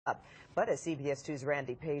But as CBS 2's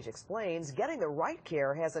Randy Page explains, getting the right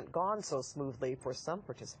care hasn't gone so smoothly for some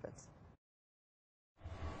participants.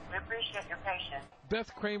 We appreciate your patience.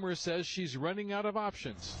 Beth Kramer says she's running out of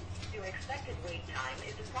options. Your expected wait time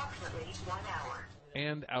is approximately 1 hour.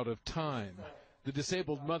 And out of time. The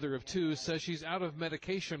disabled mother of two says she's out of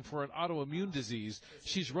medication for an autoimmune disease.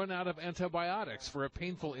 She's run out of antibiotics for a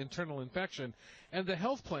painful internal infection. And the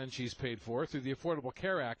health plan she's paid for through the Affordable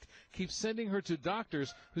Care Act keeps sending her to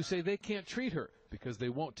doctors who say they can't treat her because they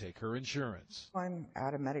won't take her insurance. I'm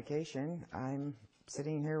out of medication. I'm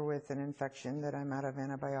sitting here with an infection that I'm out of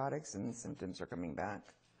antibiotics and symptoms are coming back.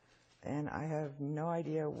 And I have no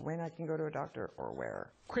idea when I can go to a doctor or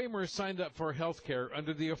where. Kramer signed up for health care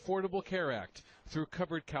under the Affordable Care Act through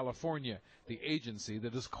Covered California, the agency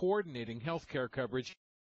that is coordinating health care coverage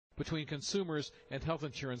between consumers and health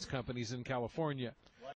insurance companies in California.